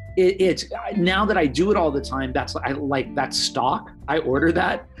it's now that I do it all the time. That's stock. I order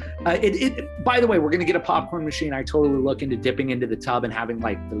that. By the way, we're gonna get a popcorn machine. I totally look into dipping into the tub and having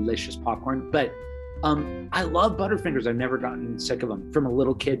like delicious popcorn, but. I love Butterfingers. I've never gotten sick of them. From a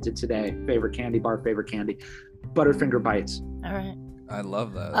little kid to today, favorite candy bar, favorite candy, Butterfinger bites. All right. I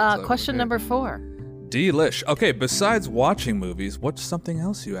love that. Question number 4. Delish. Okay, besides watching movies, what's something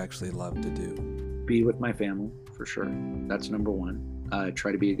else you actually love to do? Be with my family, for sure. That's number 1.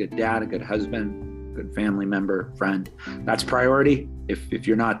 Try to be a good dad, a good husband, good family member, friend. That's priority. If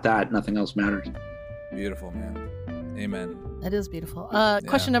you're not that, nothing else matters. Beautiful, man. Amen. That is beautiful.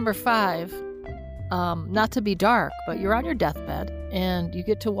 Question number 5. Not to be dark, but you're on your deathbed and you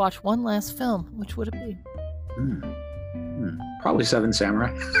get to watch one last film. Which would it be? Probably Seven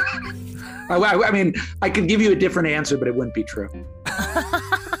Samurai. I mean, I could give you a different answer, but it wouldn't be true.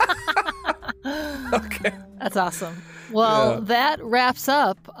 Okay. That's awesome. Well, that wraps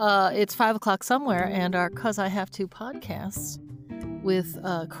up. It's 5:00 somewhere, and our Cuz I Have To podcast with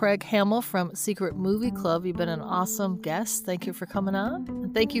Craig Hammill from Secret Movie Club. You've been an awesome guest. Thank you for coming on.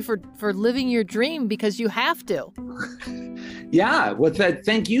 And thank you for living your dream, because you have to. Yeah. Well,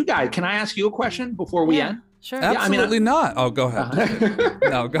 thank you, guys. Can I ask you a question before we end? Sure. Absolutely not. Oh, go ahead.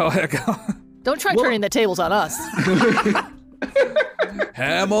 No, go ahead. Go. Don't try turning the tables on us.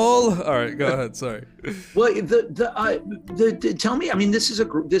 Hamill. All right, go ahead. Sorry. Well, tell me. I mean, this is a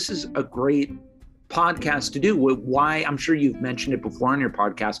great podcast to do. Why? I'm sure you've mentioned it before on your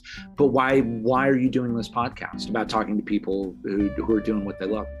podcast, but why are you doing this podcast about talking to people who are doing what they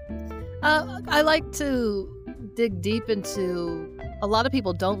love? I like to dig deep into. A lot of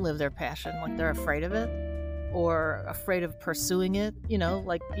people don't live their passion, like they're afraid of it or afraid of pursuing it. You know,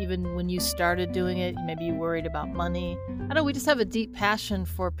 like even when you started doing it, maybe you worried about money. I don't know. We just have a deep passion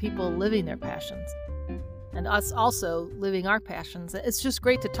for people living their passions. And us also living our passions. It's just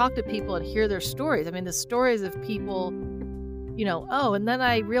great to talk to people and hear their stories. I mean, the stories of people, you know, and then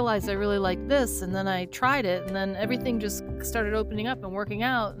I realized I really like this, and then I tried it, and then everything just started opening up and working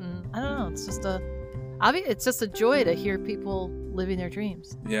out. And I don't know, it's just a joy to hear people living their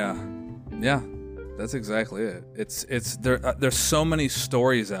dreams. Yeah, that's exactly it. It's there's so many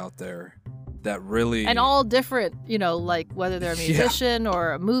stories out there that really, and all different, you know, like whether they're a musician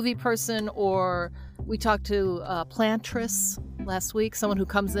or a movie person, or we talked to Plantress last week, someone who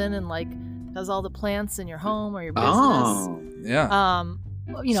comes in and like does all the plants in your home or your business. Oh, yeah.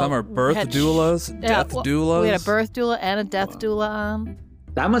 You know, some are birth doulas, death doulas. We had a birth doula and a death doula on.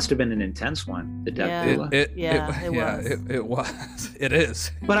 That must have been an intense one, the death doula. It was. It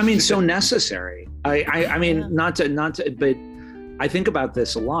is. But I mean, so necessary. I mean, not to, but I think about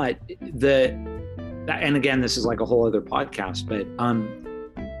this a lot. And again, this is like a whole other podcast, but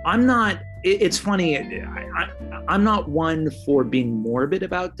I'm not. It's funny. I'm not one for being morbid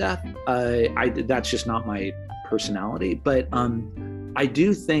about death. That's just not my personality. But I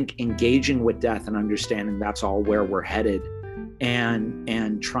do think engaging with death and understanding that's all where we're headed,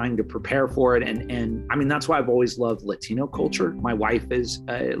 and trying to prepare for it. And I mean, that's why I've always loved Latino culture. My wife is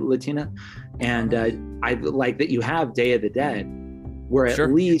Latina, and I like that you have Day of the Dead, where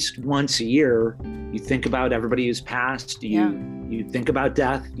at least once a year you think about everybody who's passed. You think about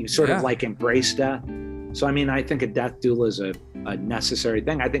death. You sort of like embrace death. So I mean, I think a death doula is a necessary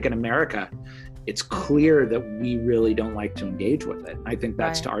thing. I think in America, it's clear that we really don't like to engage with it. I think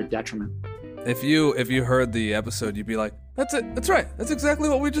that's to our detriment. If you heard the episode, you'd be like, "That's it. That's right. That's exactly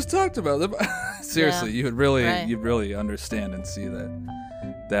what we just talked about." Seriously, you'd really understand and see that.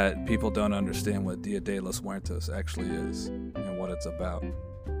 that people don't understand what Dia de los Muertos actually is and what it's about.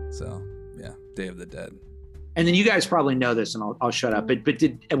 So, yeah, Day of the Dead. And then you guys probably know this, and I'll shut up. But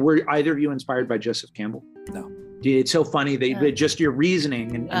were either of you inspired by Joseph Campbell? No. It's so funny that just your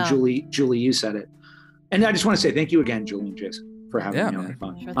reasoning, and Julie, you said it. And I just want to say thank you again, Julie and Jason, for having me on the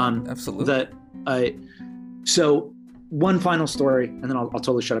phone. Sure Absolutely. So one final story, and then I'll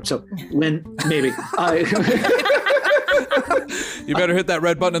totally shut up. So when maybe you better hit that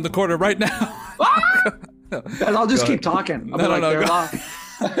red button in the corner right now. I'll just keep talking.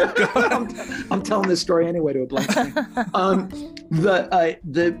 I'm telling this story anyway to a blank screen.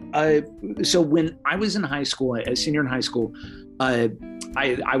 So when I was in high school, a senior in high school, I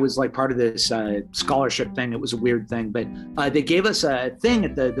was like part of this scholarship thing. It was a weird thing, but they gave us a thing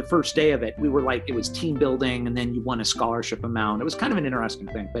at the first day of it. We were like, it was team building, and then you won a scholarship amount. It was kind of an interesting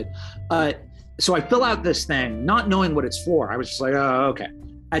thing. But so I fill out this thing, not knowing what it's for. I was just like, oh, okay.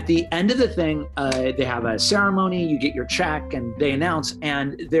 At the end of the thing, they have a ceremony, you get your check, and they announce,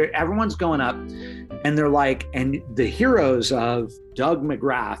 and everyone's going up, and they're like, and the heroes of Doug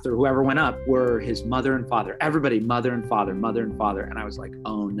McGrath or whoever went up were his mother and father. Everybody, mother and father. And I was like,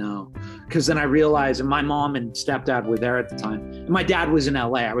 oh no. Because then I realized, and my mom and stepdad were there at the time. And my dad was in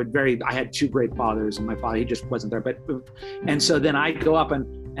LA. I had two great fathers, and my father, he just wasn't there. And so then I go up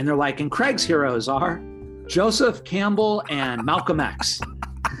and they're like, and Craig's heroes are Joseph Campbell and Malcolm X.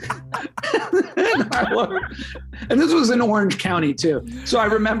 And this was in Orange County too. So I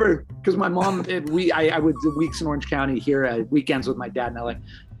remember, because my mom, I would do weeks in Orange County here, weekends with my dad in LA,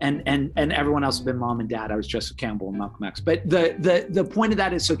 and everyone else had been mom and dad. I was Joseph Campbell and Malcolm X. But the point of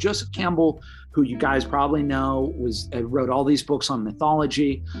that is, so Joseph Campbell, who you guys probably know, wrote all these books on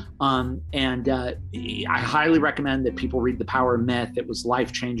mythology, and I highly recommend that people read The Power of Myth. It was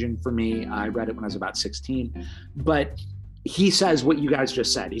life-changing for me. I read it when I was about 16, but he says what you guys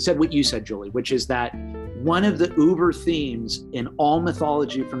just said. He said what you said, Julie, which is that one of the uber themes in all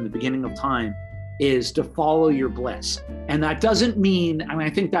mythology from the beginning of time is to follow your bliss. And that doesn't mean, I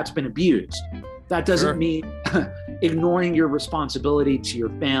think that's been abused. That doesn't mean ignoring your responsibility to your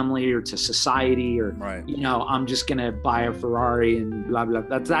family or to society, or, I'm just going to buy a Ferrari and blah, blah.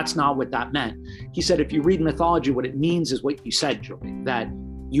 That's not what that meant. He said, if you read mythology, what it means is what you said, Julie, that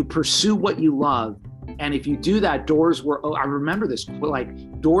you pursue what you love. And if you do that, I remember this,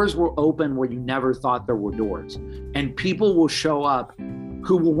 like doors will open where you never thought there were doors, and people will show up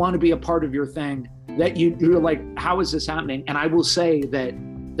who will want to be a part of your thing that you're like, how is this happening? And I will say that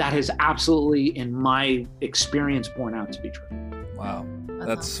has absolutely, in my experience, borne out to be true. Wow.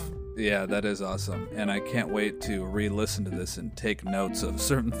 That's awesome. Yeah, that is awesome. And I can't wait to re-listen to this and take notes of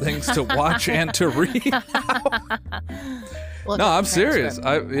certain things to watch and to read. Well, no, I'm serious.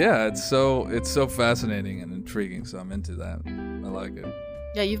 It's so fascinating and intriguing. So I'm into that. I like it.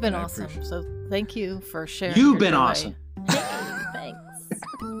 Yeah, you've been awesome. So thank you for sharing. You've been awesome. Thanks.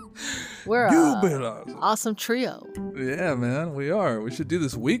 We're You've been awesome. Awesome trio. Yeah, man, we are. We should do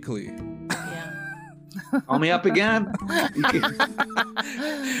this weekly. Yeah. Call me up again.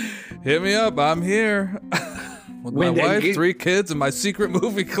 Hit me up. I'm here. With my wife, 3 kids, and my secret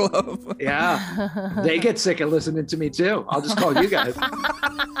movie club. Yeah. They get sick of listening to me, too. I'll just call you guys.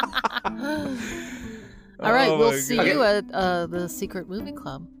 All right. We'll see you at the secret movie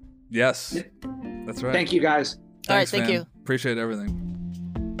club. Yes. That's right. Thank you, guys. Thanks, all right. Thank you. Appreciate everything.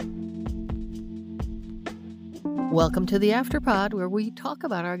 Welcome to the Afterpod, where we talk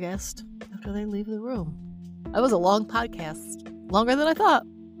about our guest after they leave the room. That was a long podcast. Longer than I thought.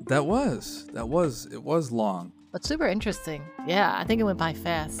 It was long. But super interesting. Yeah, I think it went by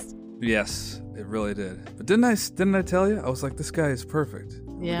fast. Yes, it really did. But didn't I tell you? I was like, this guy is perfect.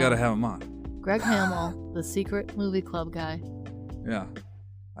 Yeah. We got to have him on. Greg Hammill, the secret movie club guy. Yeah.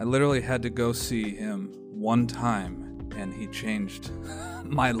 I literally had to go see him one time, and he changed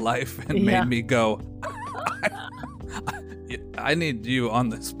my life and made me go, I need you on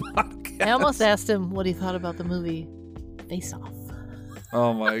this podcast. I almost asked him what he thought about the movie Face Off.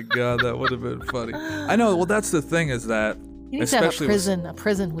 Oh my God, that would have been funny. I know. Well, that's the thing, is that you need to have a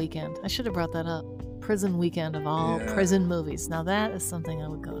prison weekend. I should have brought that up. Prison weekend of all prison movies. Now that is something I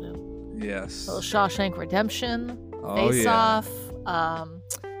would go to. Yes. A little Shawshank Redemption, Face Off,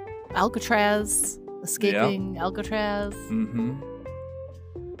 Alcatraz, Escaping Alcatraz. Mm-hmm.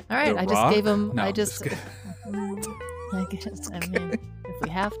 All right, I just gave him. No, I guess. I mean, if we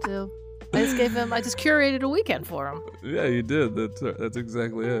have to. I just curated a weekend for him. Yeah, you did. That's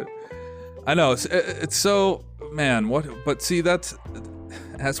exactly it. I know. It's so, man, but see, that's,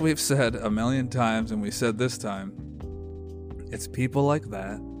 as we've said a million times, and we said this time, it's people like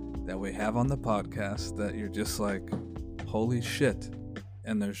that we have on the podcast that you're just like, holy shit,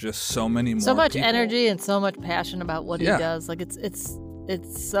 and there's just so many more so much people. energy and so much passion about what he does. Like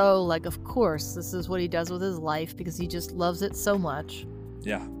it's so like, of course this is what he does with his life because he just loves it so much.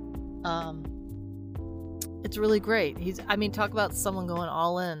 Yeah. It's really great. Talk about someone going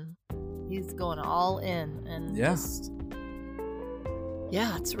all in. He's going all in, and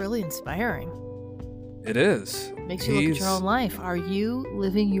it's really inspiring. It is. Makes you look at your own life. Are you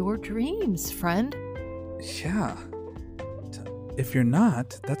living your dreams, friend? Yeah. If you're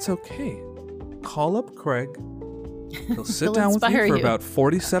not, that's okay. Call up Craig. He'll sit down with you for about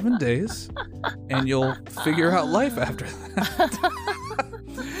 47 days, and you'll figure out life after that.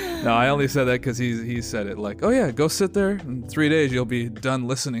 No, I only said that because he said it like, oh yeah, go sit there. In 3 days, you'll be done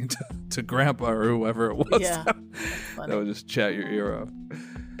listening to Grandpa or whoever it was. Yeah, that would just chat your ear off.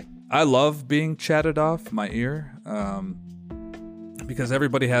 I love being chatted off my ear because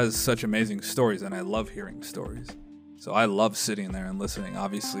everybody has such amazing stories, and I love hearing stories. So I love sitting there and listening.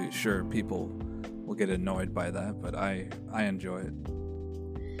 Obviously, sure, people will get annoyed by that, but I enjoy it.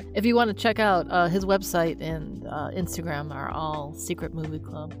 If you want to check out his website and Instagram are all Secret Movie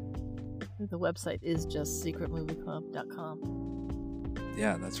Club. The website is just secretmovieclub.com.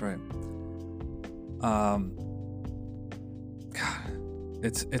 Yeah, that's right. God,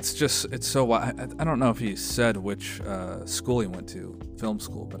 it's so. I don't know if he said which school he went to, film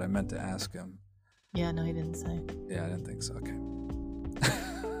school, but I meant to ask him. Yeah, no, he didn't say. Yeah, I didn't think so. Okay.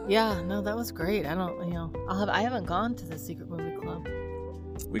 Yeah, no, that was great. I haven't gone to the Secret Movie Club.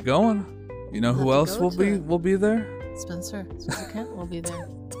 We going? You know who else will be there? Spencer Kent will be there.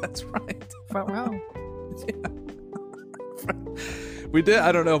 That's right. Front row. Yeah. We did.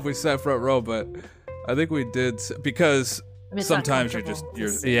 I don't know if we sat front row, but I think we did because sometimes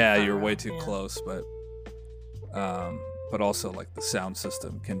you're way too close, but also like the sound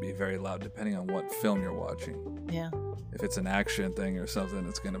system can be very loud depending on what film you're watching. Yeah. If it's an action thing or something,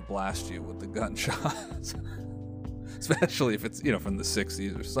 it's going to blast you with the gunshots. Especially if it's, from the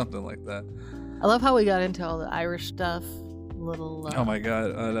 60s or something like that. I love how we got into all the Irish stuff. Oh my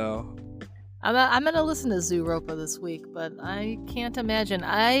God, I know. I'm going to listen to Zooropa this week, but I can't imagine.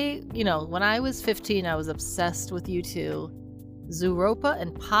 When I was 15, I was obsessed with U2. Zooropa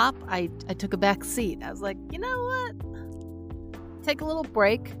and pop, I took a back seat. I was like, you know what? Take a little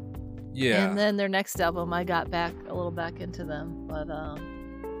break. Yeah. And then their next album, I got a little back into them. But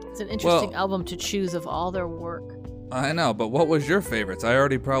it's an interesting album to choose of all their work. I know, but what was your favorites? I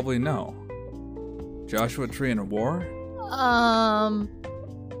already probably know. Joshua Tree and War?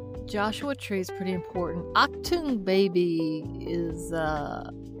 Joshua Tree is pretty important. Achtung Baby is I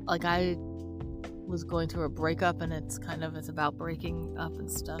was going through a breakup, and it's about breaking up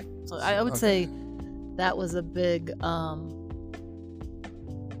and stuff. So I would say that was a big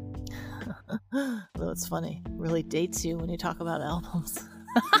though it's funny, really dates you when you talk about albums.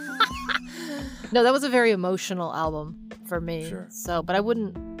 No, that was a very emotional album for me. Sure. So, but their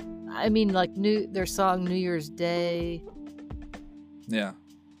song New Year's Day. Yeah.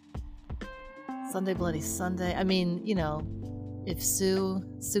 Sunday Bloody Sunday. If Sue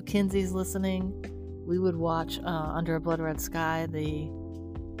Kinsey's listening, we would watch Under a Blood Red Sky, the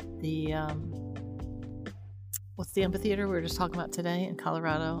what's the amphitheater we were just talking about today in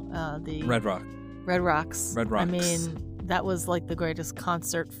Colorado? The Red Rocks. Red Rocks. That was like the greatest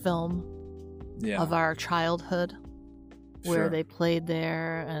concert film of our childhood, where they played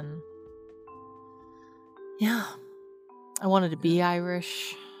there, and I wanted to be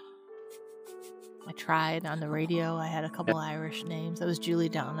Irish. I tried on the radio. I had a couple Irish names. I was Julie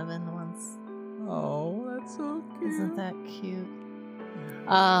Donovan once. Oh, that's so cute. Isn't that cute?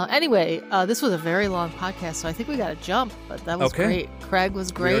 Anyway, this was a very long podcast, so I think we got to jump, but that was great. Craig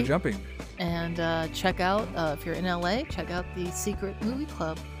was great. We are jumping. And check out, if you're in LA, check out the Secret Movie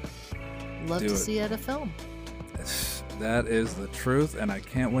Club. Love to see you at a film. That is the truth, and I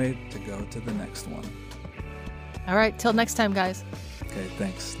can't wait to go to the next one. All right, till next time, guys. Okay,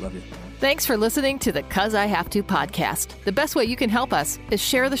 thanks. Love you. Thanks for listening to the 'Cause I Have To podcast. The best way you can help us is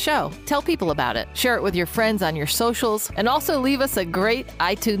share the show. Tell people about it. Share it with your friends on your socials, and also leave us a great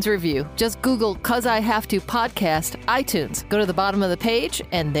iTunes review. Just Google 'Cause I Have To podcast iTunes. Go to the bottom of the page,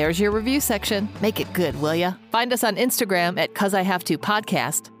 and there's your review section. Make it good, will ya? Find us on Instagram at 'Cause I Have To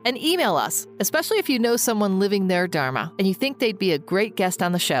podcast, and email us, especially if you know someone living their Dharma and you think they'd be a great guest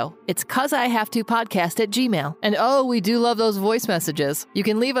on the show. It's 'Cause I Have To podcast at Gmail. And we do love those voice messages. You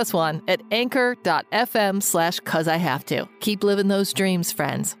can leave us one at anchor.fm/'cause I have to. Keep living those dreams,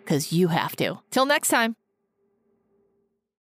 friends, because you have to. Till next time.